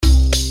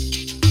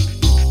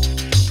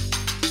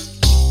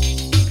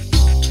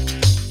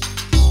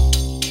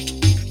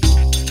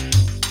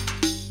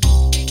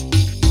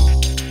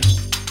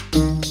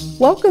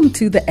Welcome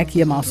to the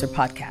Ekia Mouser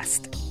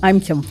podcast. I'm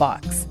Kim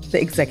Fox,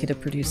 the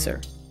executive producer.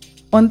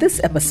 On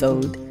this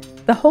episode,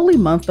 the holy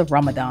month of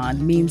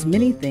Ramadan means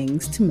many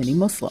things to many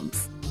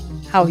Muslims.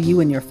 How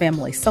you and your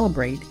family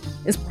celebrate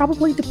is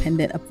probably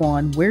dependent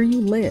upon where you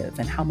live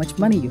and how much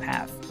money you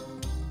have.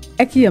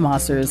 Ekia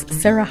Mouser's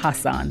Sarah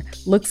Hassan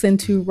looks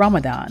into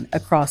Ramadan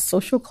across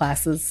social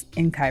classes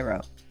in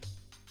Cairo.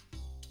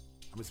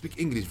 I speak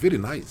English very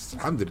nice.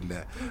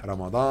 Alhamdulillah.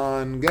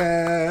 Ramadan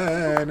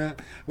جانا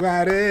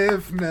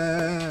وعرفنا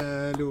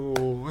له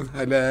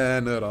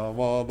هلان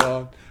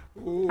Ramadan.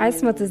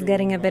 Ismat is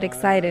getting a bit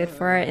excited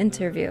for our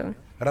interview.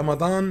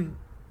 Ramadan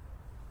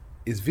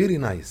is very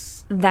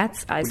nice.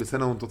 That's كل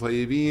سنة وانتم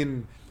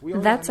طيبين.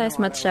 That's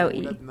Ismat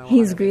Shaw'i.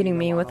 He's greeting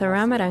me with a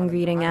Ramadan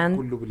greeting and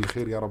كله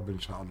بالخير يا رب إن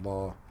شاء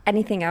الله.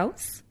 anything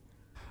else?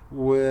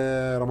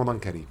 ورمضان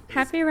كريم.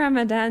 Happy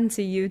Ramadan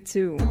to you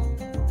too.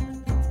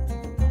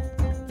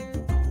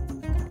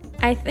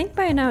 I think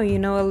by now you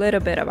know a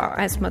little bit about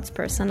Ismat's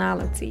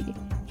personality.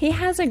 He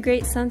has a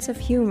great sense of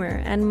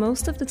humor, and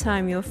most of the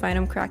time you'll find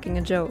him cracking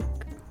a joke.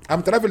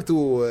 I'm traveled to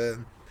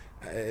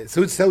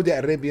Saudi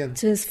Arabia.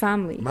 To his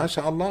family. ما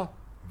شاء الله.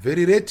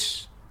 Very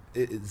rich.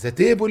 The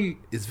table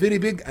is very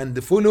big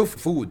and full of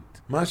food.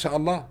 ما شاء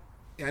الله.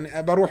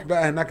 يعني بروح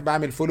بقى هناك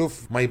بعمل full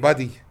of my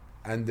body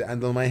and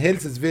my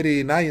health is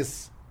very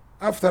nice.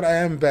 After I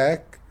am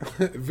back,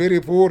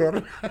 very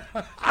poorer.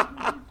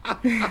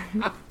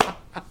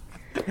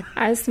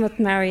 Ismat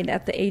married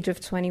at the age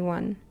of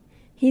 21.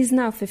 He's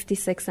now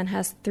 56 and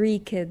has 3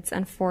 kids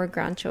and 4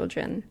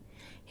 grandchildren.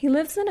 He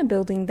lives in a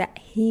building that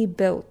he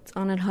built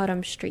on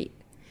Al-Haram Street,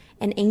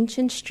 an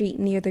ancient street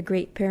near the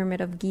Great Pyramid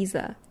of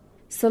Giza.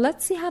 So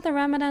let's see how the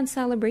Ramadan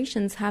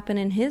celebrations happen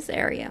in his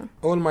area.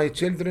 All my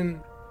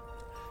children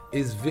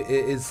is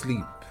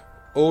sleep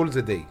all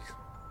the day.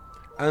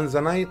 And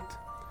the night,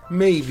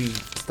 maybe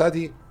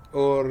study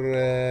or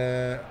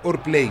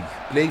play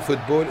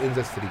football in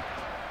the street.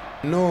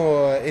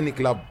 No any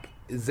club.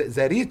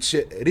 The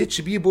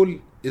rich people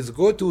is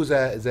go to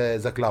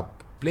the club.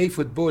 Play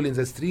football in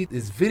the street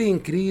is very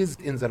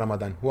increased in the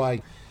Ramadan.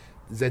 Why?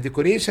 The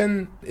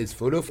decoration is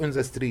full of in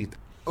the street.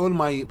 All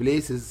my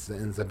places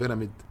in the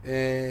pyramid,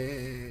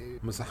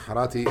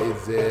 Musaharati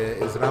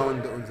is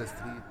round on the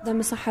street. The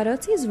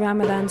Musaharati is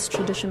Ramadan's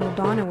traditional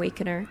dawn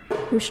awakener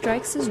who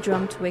strikes his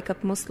drum to wake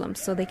up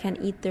Muslims so they can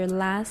eat their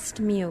last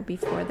meal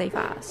before they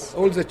fast.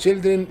 All the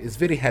children is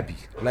very happy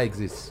like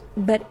this.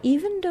 But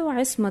even though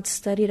Ismat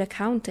studied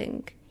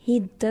accounting,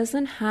 he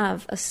doesn't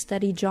have a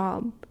steady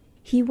job.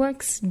 He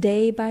works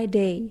day by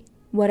day,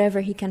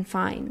 whatever he can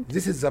find.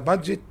 This is the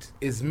budget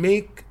is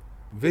make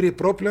very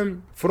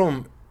problem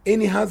from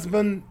any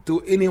husband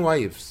to any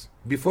wives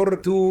before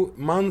 2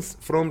 months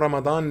from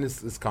Ramadan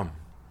is come.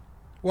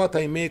 What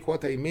I make,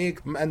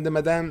 and the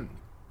madam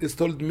is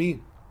told me,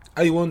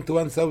 I want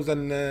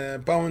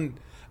 1,000 pound,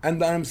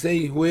 and I'm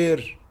saying where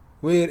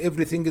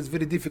everything is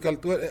very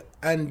difficult,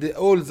 and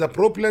all the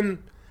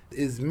problem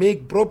is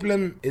make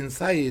problem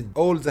inside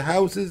all the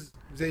houses.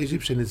 The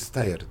Egyptian is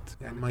tired,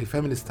 and my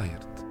family is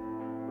tired.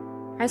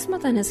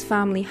 Ismat and his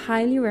family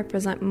highly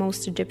represent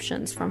most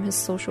Egyptians from his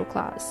social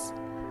class.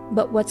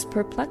 But what's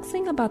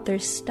perplexing about their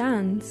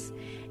stance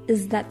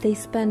is that they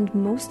spend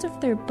most of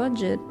their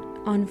budget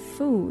on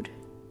food.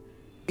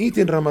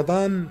 Eating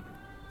Ramadan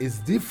is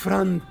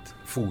different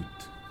food.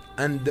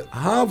 And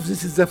half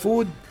this is the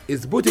food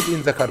is put it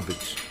in the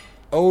garbage.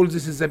 All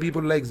this is the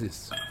people like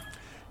this.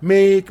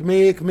 Make,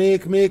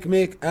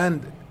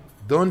 and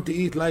don't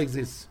eat like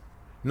this.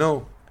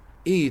 No,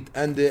 eat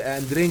and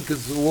drink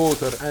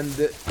water and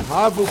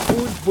half of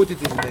food, put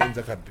it in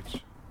the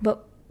garbage.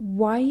 But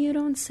why you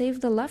don't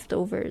save the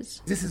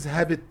leftovers? This is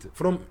habit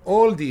from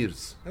all the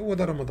years. هو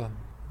ده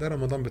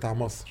رمضان بتاع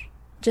مصر.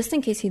 Just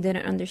in case he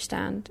didn't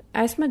understand,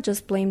 Ismat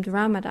just blamed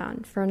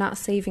Ramadan for not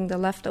saving the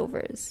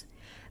leftovers.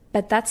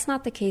 But that's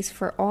not the case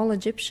for all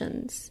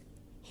Egyptians.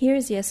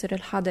 Here's Yasser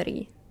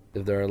al-Hadari.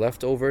 If there are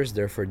leftovers,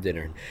 they're for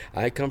dinner.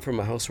 I come from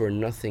a house where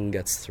nothing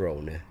gets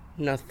thrown.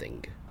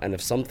 Nothing. And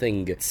if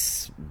something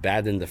gets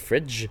bad in the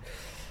fridge,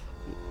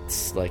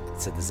 it's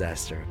a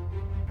disaster.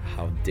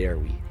 How dare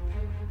we?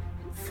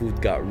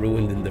 Food got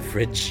ruined in the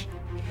fridge.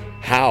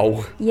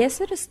 How?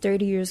 Yasser is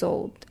 30 years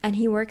old, and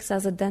he works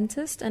as a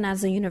dentist and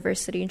as a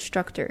university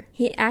instructor.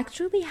 He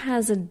actually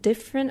has a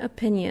different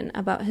opinion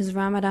about his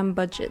Ramadan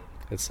budget.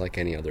 It's like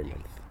any other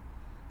month.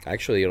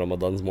 Actually,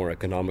 Ramadan's more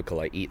economical.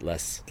 I eat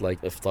less.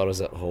 Like, iftar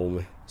is at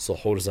home,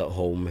 suhoor is at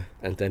home,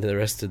 and then the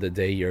rest of the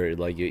day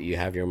you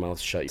have your mouth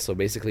shut. So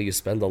basically, you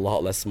spend a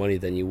lot less money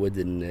than you would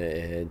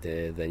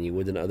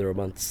in other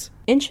months.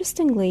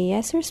 Interestingly,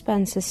 Yasser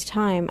spends his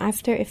time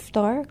after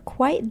iftar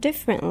quite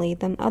differently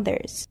than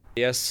others.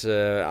 Yes,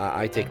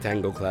 I take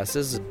tango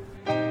classes.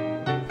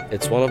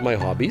 It's one of my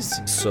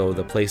hobbies. So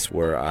the place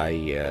where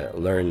I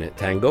learn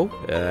tango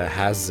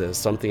has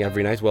something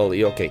every night. Well,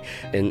 okay.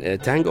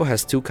 And tango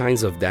has two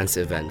kinds of dance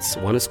events.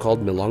 One is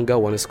called milonga,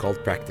 one is called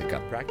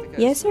practica.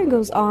 Yasser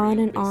goes on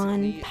and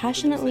on,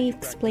 passionately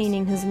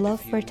explaining his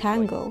love for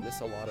tango.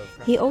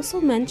 He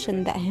also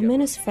mentioned that him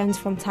and his friends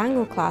from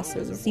tango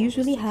classes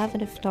usually have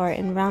an iftar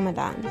in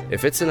Ramadan.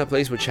 If it's in a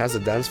place which has a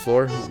dance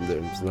floor,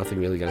 there's nothing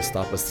really going to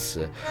stop us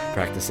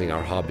practicing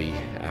our hobby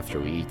after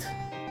we eat.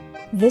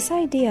 This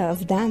idea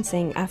of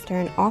dancing after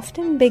an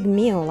often big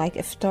meal like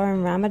iftar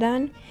in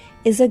Ramadan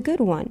is a good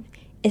one,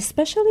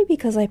 especially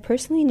because I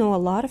personally know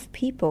a lot of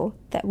people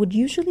that would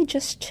usually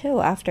just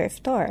chill after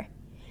iftar,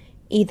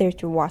 either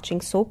through watching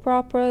soap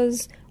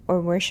operas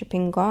or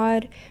worshipping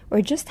God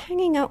or just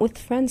hanging out with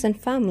friends and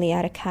family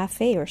at a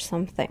cafe or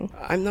something.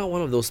 I'm not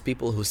one of those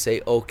people who say,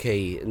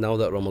 okay, now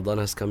that Ramadan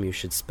has come, you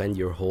should spend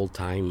your whole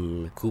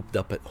time cooped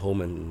up at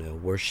home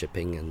and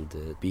worshipping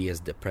and be as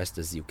depressed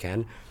as you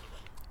can.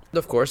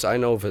 Of course, I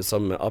know of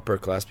some upper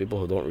class people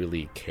who don't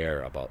really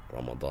care about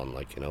Ramadan.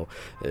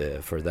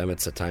 For them,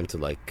 it's a time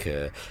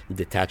to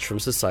detach from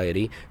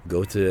society,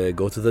 go to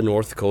the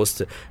North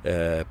Coast,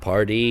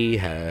 party,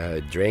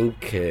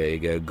 drink,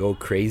 go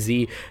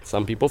crazy.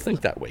 Some people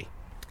think that way,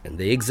 and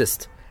they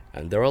exist,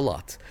 and there are a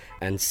lot.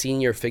 And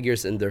senior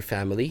figures in their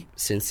family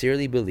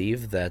sincerely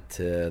believe that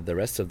the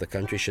rest of the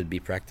country should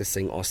be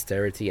practicing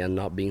austerity and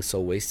not being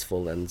so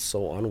wasteful and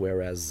so on,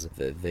 whereas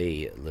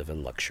they live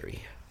in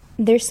luxury.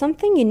 There's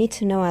something you need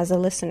to know as a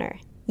listener.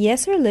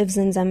 Yasser lives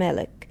in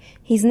Zamalek.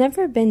 He's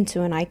never been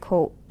to, and I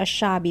quote, a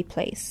shabby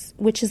place,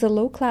 which is a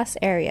low-class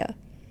area.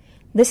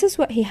 This is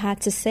what he had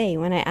to say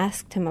when I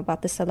asked him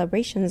about the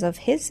celebrations of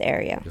his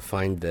area. You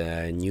find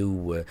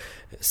new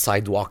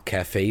sidewalk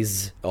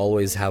cafes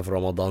always have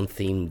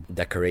Ramadan-themed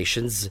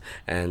decorations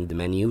and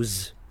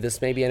menus. This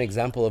may be an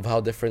example of how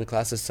different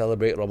classes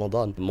celebrate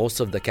Ramadan. Most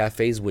of the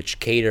cafes which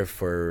cater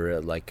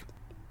for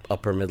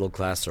upper middle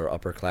class or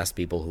upper class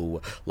people who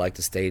like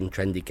to stay in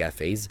trendy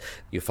cafes,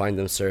 you find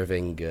them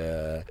serving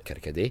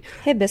karkade,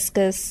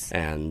 hibiscus,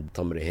 and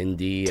tamr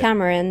hindi,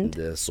 tamarind,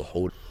 and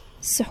suhoor.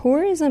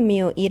 Suhoor is a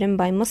meal eaten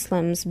by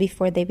Muslims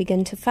before they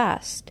begin to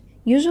fast,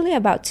 usually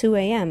about 2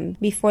 a.m.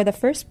 before the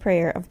first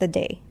prayer of the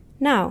day.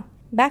 Now,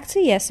 back to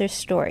Yasser's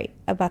story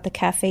about the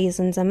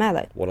cafes in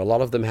Zamalek. What a lot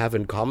of them have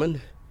in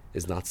common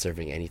is not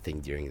serving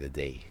anything during the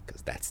day,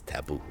 because that's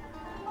taboo.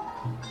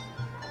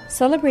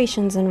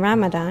 Celebrations in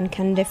Ramadan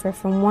can differ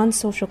from one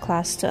social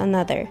class to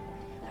another.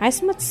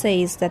 Ismat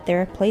says that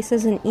there are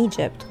places in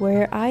Egypt where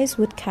your eyes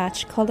would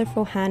catch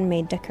colorful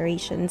handmade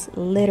decorations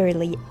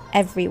literally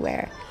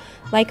everywhere.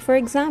 Like, for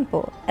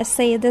example,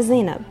 Sayyida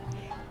Zainab,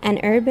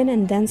 an urban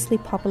and densely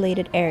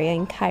populated area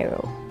in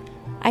Cairo.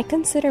 I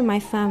consider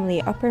my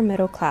family upper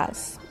middle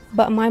class,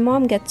 but my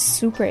mom gets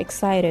super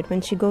excited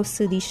when she goes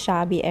to these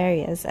shabby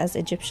areas, as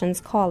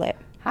Egyptians call it.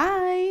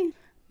 Hi!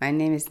 My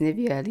name is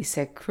Nivia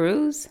Lisa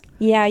Cruz.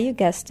 Yeah, you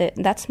guessed it.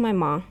 That's my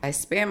mom. I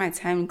spare my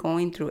time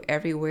going through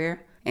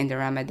everywhere in the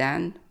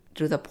Ramadan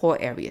through the poor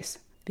areas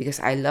because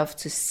I love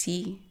to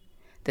see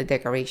the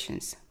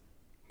decorations.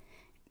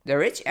 The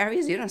rich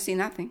areas, you don't see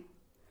nothing.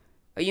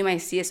 Or you might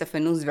see as a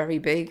fanus very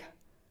big.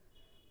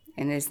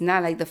 And it's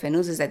not like the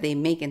fanuses that they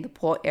make in the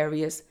poor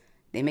areas.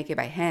 They make it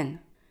by hand.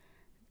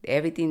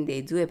 Everything they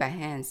do it by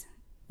hands.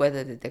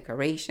 Whether the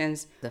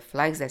decorations, the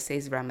flags that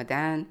says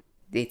Ramadan.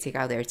 They take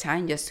out their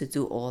time just to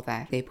do all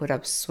that. They put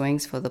up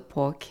swings for the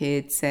poor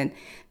kids and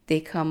they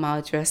come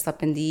out dressed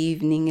up in the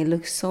evening. It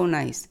looks so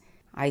nice.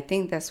 I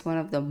think that's one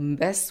of the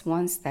best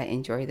ones that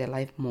enjoy their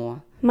life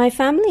more. My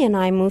family and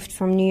I moved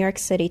from New York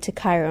City to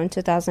Cairo in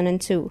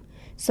 2002.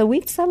 So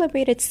we've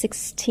celebrated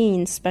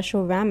 16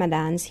 special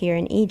Ramadans here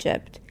in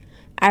Egypt.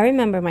 I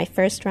remember my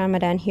first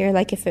Ramadan here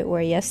like if it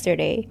were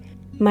yesterday.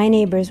 My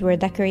neighbors were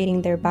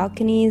decorating their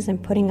balconies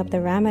and putting up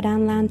the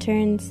Ramadan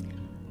lanterns.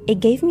 It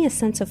gave me a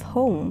sense of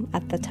home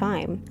at the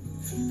time.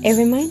 It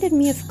reminded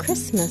me of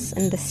Christmas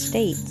in the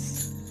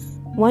States.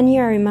 One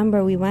year I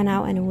remember we went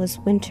out and it was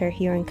winter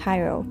here in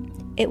Cairo.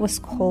 It was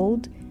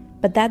cold,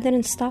 but that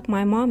didn't stop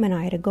my mom and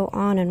I to go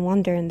on and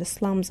wander in the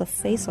slums of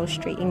Faisal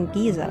Street in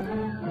Giza.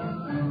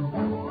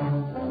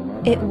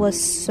 It was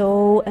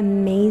so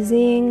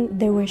amazing.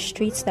 There were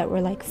streets that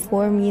were like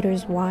 4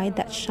 meters wide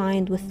that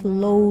shined with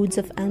loads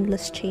of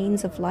endless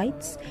chains of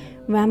lights,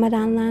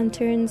 Ramadan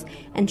lanterns,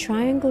 and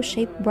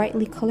triangle-shaped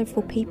brightly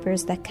colorful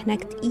papers that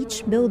connect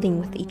each building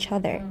with each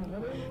other.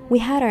 We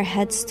had our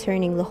heads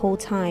turning the whole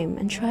time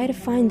and tried to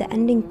find the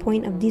ending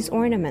point of these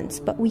ornaments,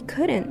 but we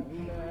couldn't.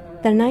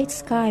 The night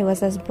sky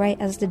was as bright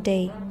as the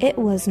day. It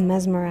was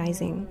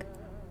mesmerizing.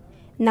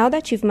 Now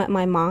that you've met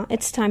my ma,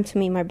 it's time to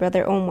meet my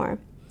brother Omar.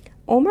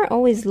 Omar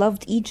always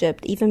loved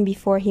Egypt even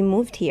before he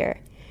moved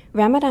here.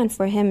 Ramadan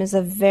for him is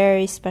a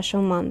very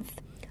special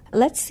month.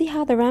 Let's see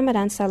how the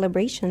Ramadan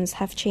celebrations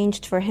have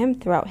changed for him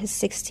throughout his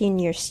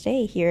 16-year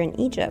stay here in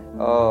Egypt.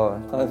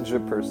 Oh,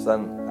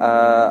 100%.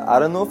 I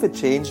don't know if it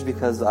changed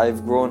because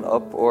I've grown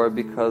up or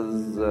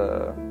because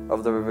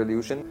of the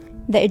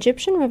revolution. The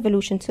Egyptian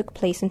revolution took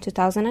place in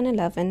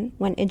 2011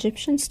 when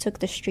Egyptians took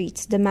the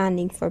streets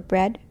demanding for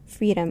bread,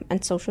 freedom,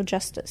 and social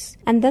justice.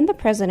 And then the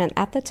president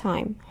at the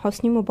time,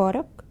 Hosni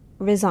Mubarak,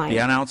 resigned. The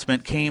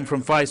announcement came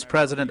from Vice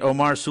President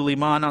Omar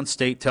Suleiman on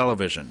state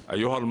television.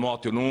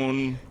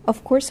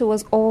 Of course, it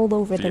was all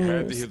over the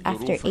news.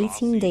 After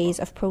 18 days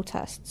of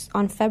protests,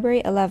 on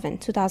February 11,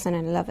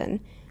 2011,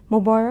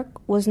 Mubarak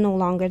was no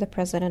longer the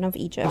president of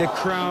Egypt. The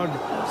crowd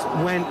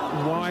went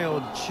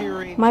wild,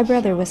 cheering. My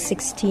brother was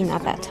 16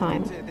 at that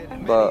time.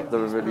 But the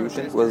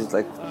revolution was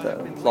like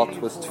the plot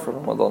twist for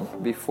Ramadan.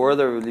 Before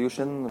the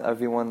revolution,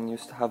 everyone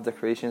used to have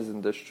decorations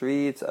in the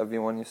streets,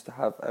 everyone used to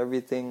have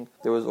everything.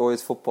 There was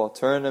always football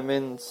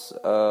tournaments,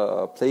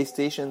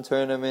 PlayStation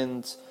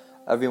tournaments.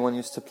 Everyone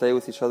used to play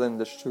with each other in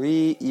the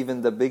street.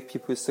 Even the big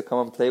people used to come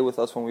and play with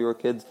us when we were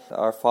kids,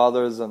 our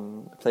fathers,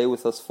 and play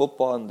with us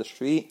football in the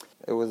street.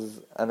 It was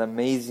an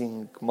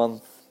amazing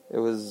month. It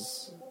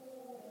was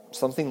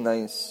something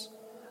nice.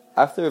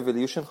 After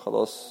revolution,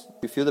 khalas,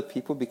 you feel the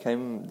people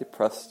became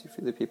depressed. You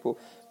feel the people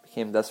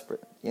became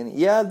desperate. And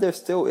yeah, there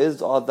still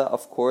is all that,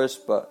 of course,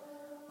 but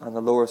on a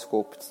lower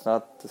scope, it's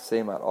not the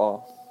same at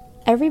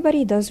all.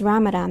 Everybody does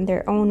Ramadan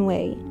their own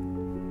way.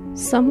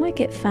 Some like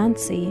it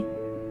fancy,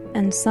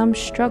 and some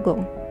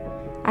struggle.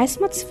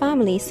 Ismat's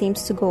family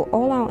seems to go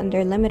all out on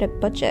their limited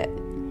budget,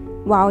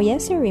 while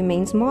Yasser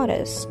remains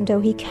modest, though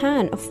he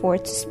can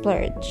afford to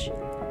splurge.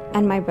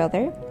 And my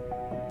brother?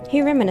 He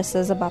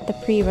reminisces about the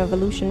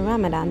pre-revolution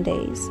Ramadan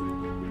days.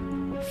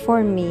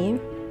 For me,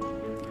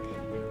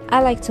 I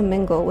like to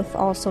mingle with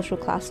all social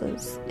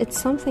classes. It's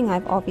something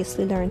I've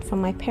obviously learned from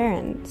my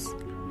parents.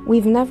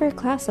 We've never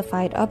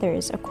classified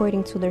others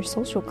according to their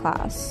social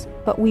class,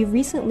 but we've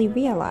recently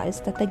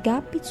realized that the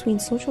gap between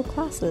social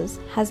classes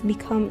has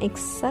become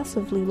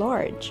excessively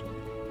large.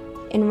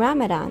 In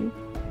Ramadan,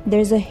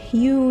 there's a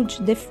huge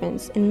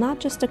difference in not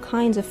just the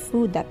kinds of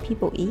food that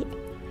people eat,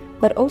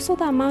 but also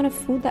the amount of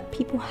food that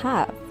people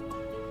have.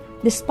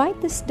 Despite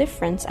this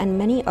difference and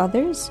many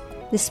others,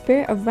 the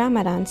spirit of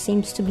Ramadan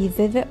seems to be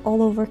vivid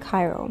all over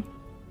Cairo.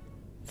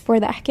 For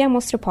the Ahkam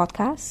Mostre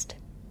podcast,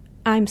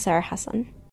 I'm Sarah Hassan.